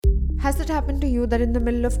Has it happened to you that in the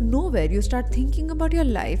middle of nowhere you start thinking about your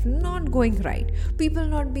life not going right, people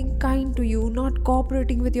not being kind to you, not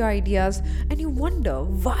cooperating with your ideas, and you wonder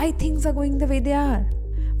why things are going the way they are?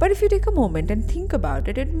 But if you take a moment and think about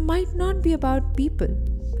it, it might not be about people.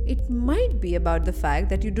 It might be about the fact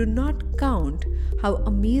that you do not count how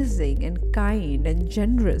amazing and kind and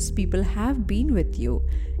generous people have been with you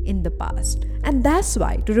in the past. And that's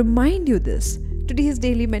why, to remind you this, today's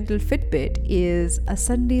Daily Mental Fitbit is a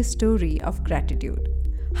Sunday story of gratitude.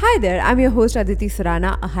 Hi there, I'm your host Aditi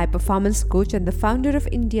Surana, a high performance coach and the founder of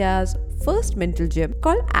India's first mental gym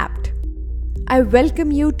called APT. I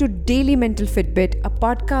welcome you to Daily Mental Fitbit, a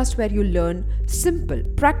podcast where you learn simple,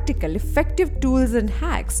 practical, effective tools and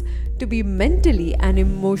hacks to be mentally and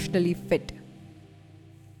emotionally fit.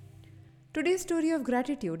 Today's story of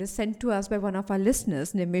gratitude is sent to us by one of our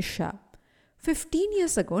listeners, Nimish Shah. 15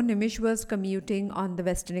 years ago, Nimish was commuting on the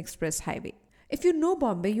Western Express Highway. If you know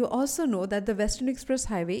Bombay, you also know that the Western Express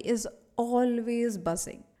Highway is always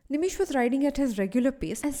buzzing. Nimish was riding at his regular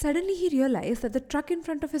pace and suddenly he realized that the truck in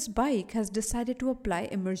front of his bike has decided to apply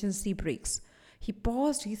emergency brakes. He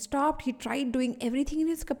paused, he stopped, he tried doing everything in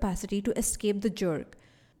his capacity to escape the jerk.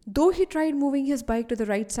 Though he tried moving his bike to the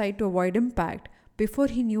right side to avoid impact, before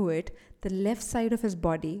he knew it, the left side of his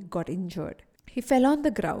body got injured. He fell on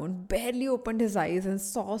the ground, barely opened his eyes and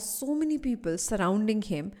saw so many people surrounding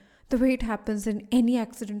him the way it happens in any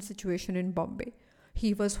accident situation in Bombay.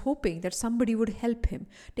 He was hoping that somebody would help him,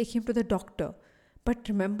 take him to the doctor. But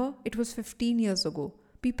remember, it was 15 years ago.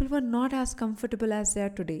 People were not as comfortable as they are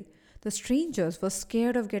today. The strangers were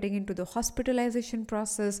scared of getting into the hospitalization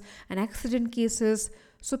process and accident cases,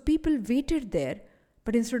 so people waited there,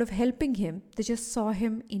 but instead of helping him, they just saw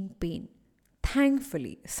him in pain.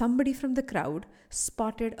 Thankfully, somebody from the crowd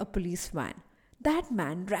spotted a police van. That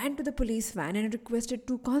man ran to the police van and requested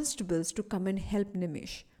 2 constables to come and help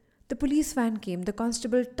Nimish. The police van came, the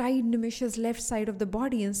constable tied Nimish's left side of the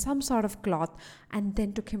body in some sort of cloth and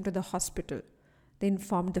then took him to the hospital. They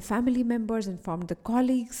informed the family members, informed the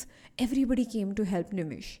colleagues. Everybody came to help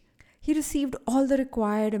Nimish. He received all the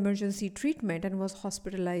required emergency treatment and was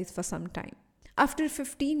hospitalized for some time. After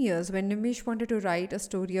 15 years, when Nimish wanted to write a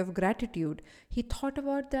story of gratitude, he thought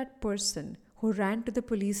about that person who ran to the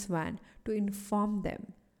police van to inform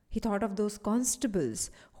them. He thought of those constables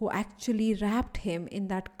who actually wrapped him in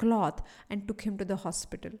that cloth and took him to the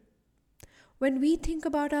hospital. When we think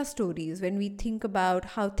about our stories, when we think about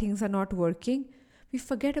how things are not working, we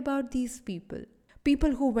forget about these people.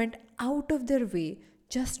 People who went out of their way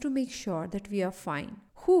just to make sure that we are fine.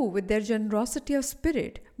 Who, with their generosity of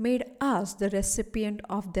spirit, made us the recipient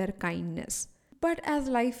of their kindness. But as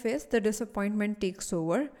life is, the disappointment takes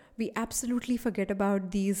over. We absolutely forget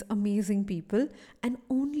about these amazing people and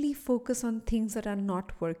only focus on things that are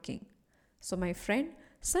not working. So my friend,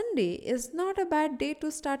 Sunday is not a bad day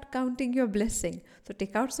to start counting your blessing. So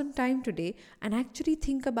take out some time today and actually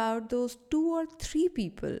think about those 2 or 3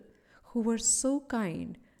 people who were so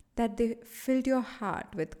kind that they filled your heart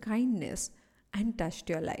with kindness and touched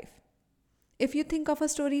your life. If you think of a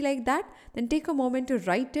story like that, then take a moment to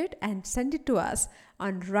write it and send it to us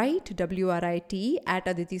on write, WRITE,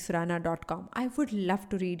 @aditisurana.com. I would love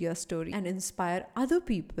to read your story and inspire other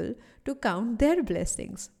people to count their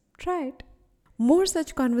blessings. Try it. More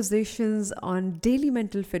such conversations on Daily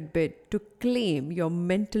Mental Fitbit to claim your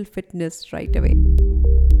mental fitness right away.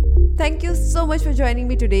 Thank you so much for joining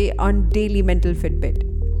me today on Daily Mental Fitbit.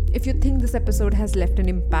 If you think this episode has left an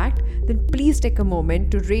impact, then please take a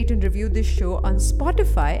moment to rate and review this show on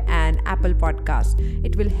Spotify and Apple Podcasts.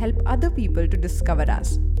 It will help other people to discover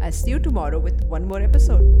us. I'll see you tomorrow with one more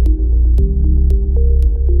episode.